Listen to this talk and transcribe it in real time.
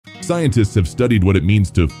Scientists have studied what it means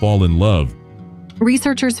to fall in love.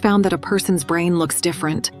 Researchers found that a person's brain looks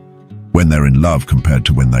different when they're in love compared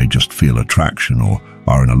to when they just feel attraction or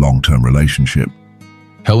are in a long-term relationship.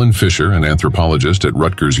 Helen Fisher, an anthropologist at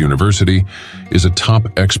Rutgers University, is a top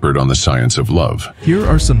expert on the science of love. Here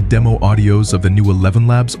are some demo audios of the new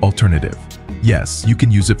Elevenlabs alternative. Yes, you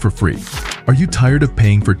can use it for free. Are you tired of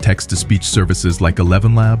paying for text-to-speech services like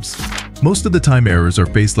Elevenlabs? Most of the time errors are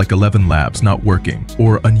faced like Elevenlabs not working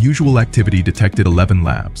or unusual activity detected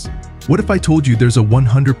Elevenlabs. What if I told you there's a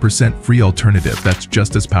 100% free alternative that's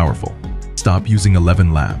just as powerful? Stop using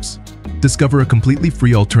Elevenlabs. Discover a completely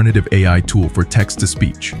free alternative AI tool for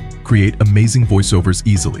text-to-speech. Create amazing voiceovers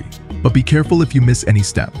easily. But be careful if you miss any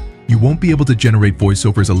step. You won't be able to generate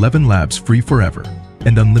voiceovers. Elevenlabs free forever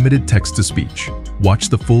and unlimited text-to-speech. Watch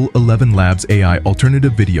the full Elevenlabs AI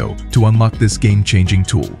alternative video to unlock this game-changing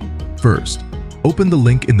tool. First, open the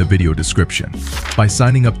link in the video description. By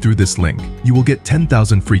signing up through this link, you will get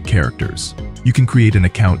 10,000 free characters. You can create an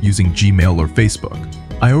account using Gmail or Facebook.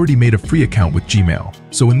 I already made a free account with Gmail,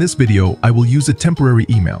 so in this video, I will use a temporary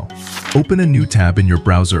email. Open a new tab in your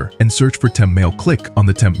browser and search for TempMail. Click on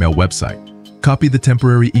the TempMail website. Copy the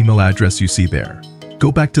temporary email address you see there.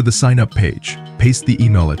 Go back to the sign-up page, paste the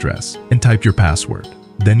email address, and type your password.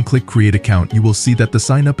 Then click Create Account. You will see that the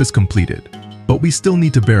sign-up is completed, but we still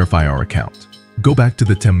need to verify our account. Go back to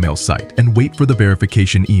the TempMail site and wait for the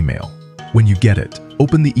verification email. When you get it,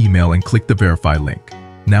 open the email and click the Verify link.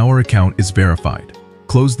 Now our account is verified.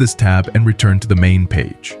 Close this tab and return to the main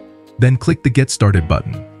page. Then click the Get Started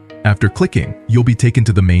button. After clicking, you'll be taken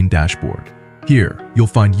to the main dashboard. Here, you'll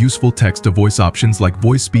find useful text-to-voice options like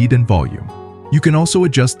voice speed and volume. You can also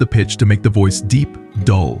adjust the pitch to make the voice deep,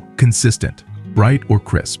 dull, consistent, bright, or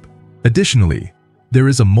crisp. Additionally, there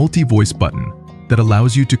is a multi-voice button that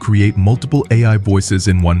allows you to create multiple AI voices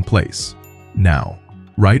in one place. Now,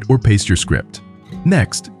 write or paste your script.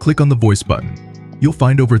 Next, click on the Voice button. You'll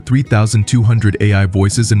find over 3,200 AI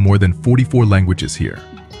voices in more than 44 languages here.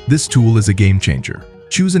 This tool is a game changer.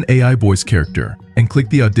 Choose an AI voice character and click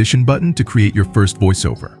the Audition button to create your first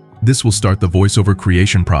voiceover. This will start the voiceover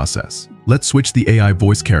creation process. Let's switch the AI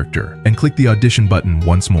voice character and click the Audition button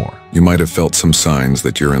once more. You might have felt some signs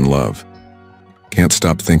that you're in love. Can't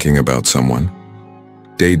stop thinking about someone.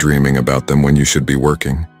 Daydreaming about them when you should be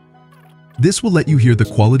working. This will let you hear the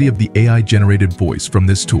quality of the AI-generated voice from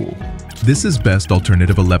this tool. This is best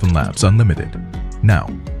alternative Elevenlabs Unlimited. Now,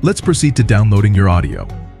 let's proceed to downloading your audio.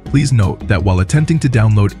 Please note that while attempting to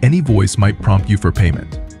download any voice might prompt you for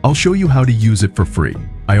payment. I'll show you how to use it for free.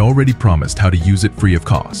 I already promised how to use it free of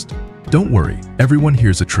cost. Don't worry, everyone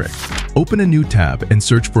here's a trick. Open a new tab and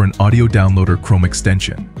search for an audio downloader Chrome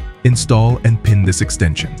extension. Install and pin this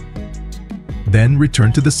extension. Then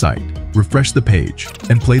return to the site, refresh the page,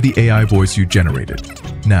 and play the AI voice you generated.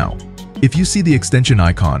 Now, if you see the extension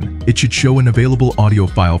icon, it should show an available audio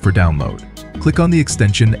file for download. Click on the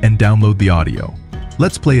extension and download the audio.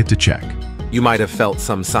 Let's play it to check. You might have felt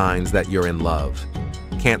some signs that you're in love.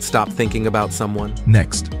 Can't stop thinking about someone?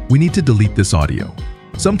 Next, we need to delete this audio.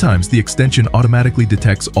 Sometimes the extension automatically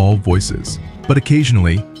detects all voices, but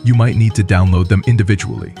occasionally, you might need to download them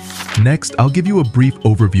individually. Next, I'll give you a brief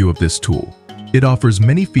overview of this tool. It offers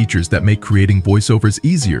many features that make creating voiceovers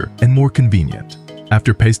easier and more convenient.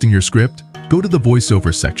 After pasting your script, go to the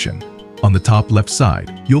voiceover section. On the top left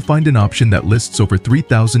side, you'll find an option that lists over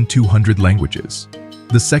 3,200 languages.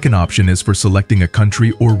 The second option is for selecting a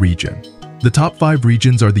country or region. The top 5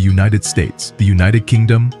 regions are the United States, the United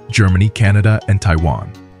Kingdom, Germany, Canada, and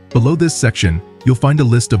Taiwan. Below this section, you'll find a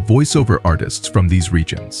list of voiceover artists from these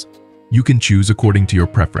regions. You can choose according to your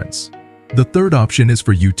preference. The third option is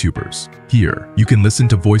for YouTubers. Here, you can listen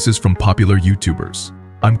to voices from popular YouTubers.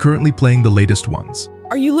 I'm currently playing the latest ones.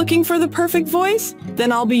 Are you looking for the perfect voice?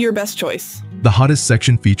 Then I'll be your best choice. The hottest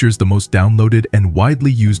section features the most downloaded and widely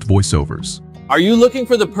used voiceovers. Are you looking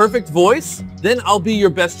for the perfect voice? Then I'll be your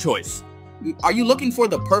best choice. Are you looking for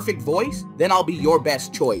the perfect voice? Then I'll be your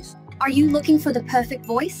best choice. Are you looking for the perfect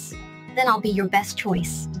voice? Then I'll be your best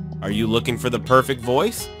choice. Are you looking for the perfect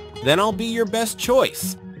voice? Then I'll be your best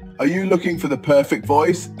choice. Are you looking for the perfect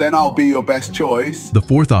voice? Then I'll be your best choice. The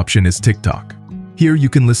fourth option is TikTok. Here you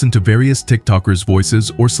can listen to various TikTokers'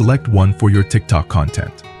 voices or select one for your TikTok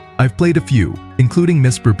content. I've played a few, including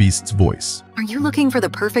Mr. Beast's voice. Are you looking for the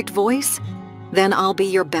perfect voice? Then I'll be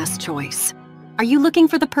your best choice. Are you looking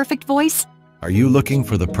for the perfect voice? Are you looking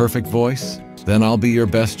for the perfect voice? Then I'll be your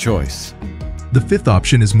best choice. The fifth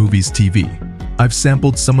option is Movies TV. I've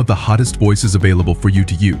sampled some of the hottest voices available for you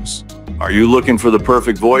to use. Are you looking for the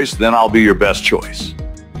perfect voice? Then I'll be your best choice.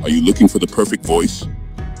 Are you looking for the perfect voice?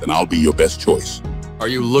 Then I'll be your best choice. Are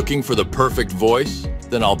you looking for the perfect voice?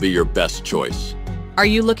 then I'll be your best choice. Are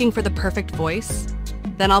you looking for the perfect voice?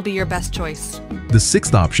 Then I'll be your best choice. The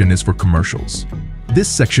sixth option is for commercials. This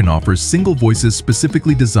section offers single voices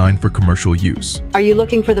specifically designed for commercial use. Are you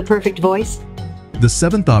looking for the perfect voice? The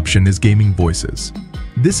seventh option is gaming voices.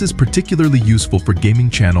 This is particularly useful for gaming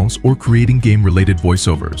channels or creating game-related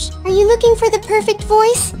voiceovers. Are you looking for the perfect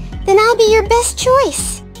voice? Then I'll be your best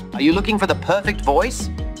choice. Are you looking for the perfect voice?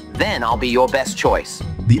 Then I'll be your best choice.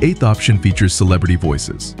 The eighth option features celebrity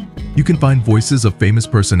voices. You can find voices of famous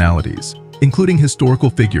personalities, including historical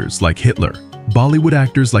figures like Hitler, Bollywood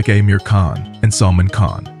actors like Amir Khan and Salman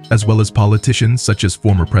Khan, as well as politicians such as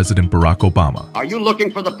former President Barack Obama. Are you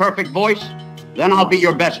looking for the perfect voice? Then I'll be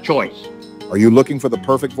your best choice. Are you looking for the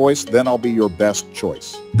perfect voice? Then I'll be your best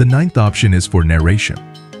choice. The ninth option is for narration.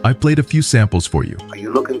 I played a few samples for you. Are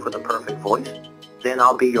you looking for the perfect voice? Then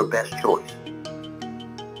I'll be your best choice.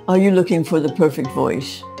 Are you looking for the perfect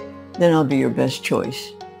voice? Then I'll be your best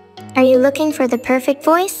choice. Are you looking for the perfect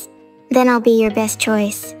voice? Then I'll be your best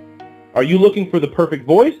choice. Are you looking for the perfect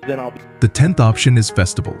voice? Then I'll be... The 10th option is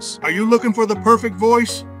festivals. Are you looking for the perfect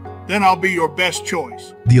voice? Then I'll be your best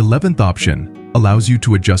choice. The 11th option allows you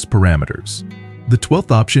to adjust parameters. The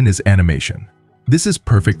 12th option is animation. This is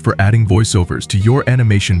perfect for adding voiceovers to your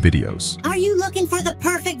animation videos. Are you looking for the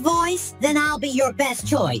perfect voice? Then I'll be your best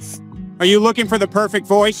choice. Are you looking for the perfect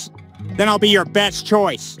voice? Then I'll be your best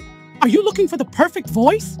choice. Are you looking for the perfect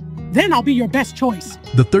voice? Then I'll be your best choice.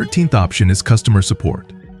 The 13th option is customer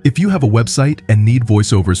support. If you have a website and need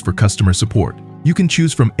voiceovers for customer support, you can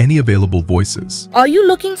choose from any available voices. Are you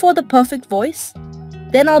looking for the perfect voice?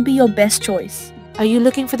 Then I'll be your best choice. Are you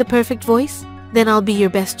looking for the perfect voice? Then I'll be your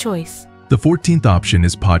best choice. The 14th option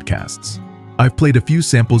is podcasts. I've played a few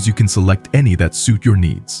samples. You can select any that suit your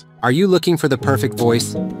needs. Are you looking for the perfect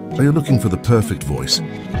voice? Are you looking for the perfect voice?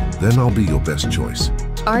 Then I'll be your best choice.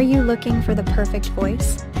 Are you looking for the perfect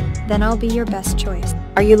voice? Then I'll be your best choice.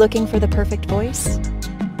 Are you looking for the perfect voice?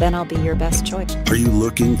 Then I'll be your best choice. Are you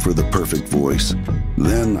looking for the perfect voice?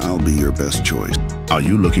 Then I'll be your best choice. Are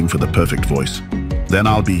you looking for the perfect voice? Then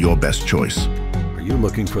I'll be your best choice. Are you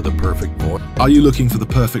looking for the perfect voice? Are you looking for the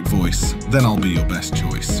perfect voice? Then I'll be your best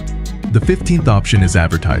choice. The 15th option is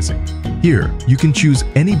advertising. Here, you can choose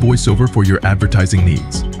any voiceover for your advertising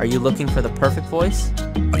needs. Are you looking for the perfect voice?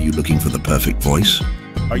 Are you looking for the perfect voice?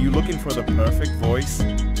 Are you looking for the perfect voice?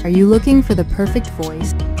 Are you looking for the perfect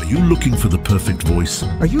voice? Are you looking for the perfect voice?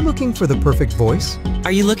 Are you looking for the perfect voice?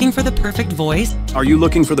 Are you looking for the perfect voice? Are you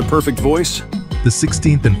looking for the perfect voice? The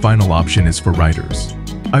 16th and final option is for writers.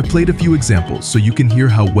 I've played a few examples so you can hear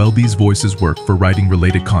how well these voices work for writing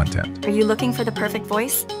related content. Are you looking for the perfect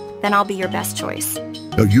voice? Then I'll be your best choice.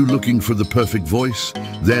 Are you looking for the perfect voice?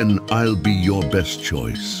 Then I'll be your best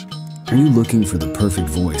choice. Are you looking for the perfect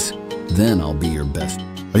voice? Then I'll be your best.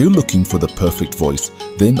 Are you looking for the perfect voice?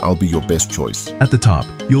 Then I'll be your best choice. At the top,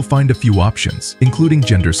 you'll find a few options, including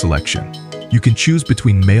gender selection. You can choose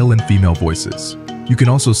between male and female voices. You can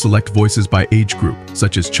also select voices by age group,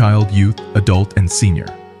 such as child, youth, adult, and senior.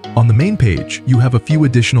 On the main page, you have a few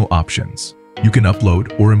additional options. You can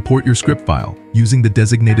upload or import your script file using the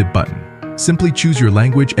designated button. Simply choose your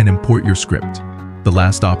language and import your script. The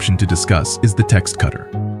last option to discuss is the text cutter.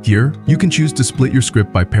 Here, you can choose to split your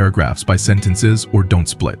script by paragraphs, by sentences, or don't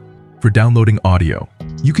split. For downloading audio,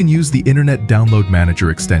 you can use the Internet Download Manager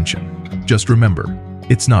extension. Just remember,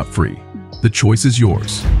 it's not free. The choice is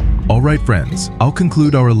yours. Alright friends, I'll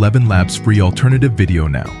conclude our Elevenlabs free alternative video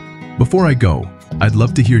now. Before I go, I'd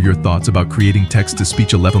love to hear your thoughts about creating text-to-speech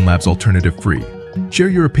Elevenlabs alternative free. Share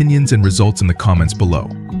your opinions and results in the comments below.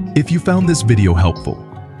 If you found this video helpful,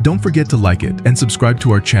 don't forget to like it and subscribe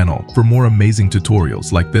to our channel for more amazing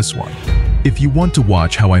tutorials like this one. If you want to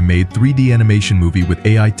watch how I made 3D animation movie with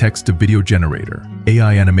AI text-to-video generator,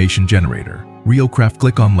 AI animation generator, RealCraft,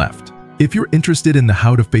 click on left. If you're interested in the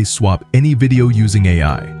how to face swap any video using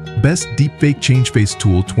AI, best deepfake change face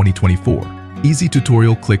tool 2024, easy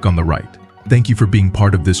tutorial, click on the right. Thank you for being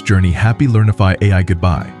part of this journey. Happy Learnify AI.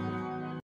 Goodbye.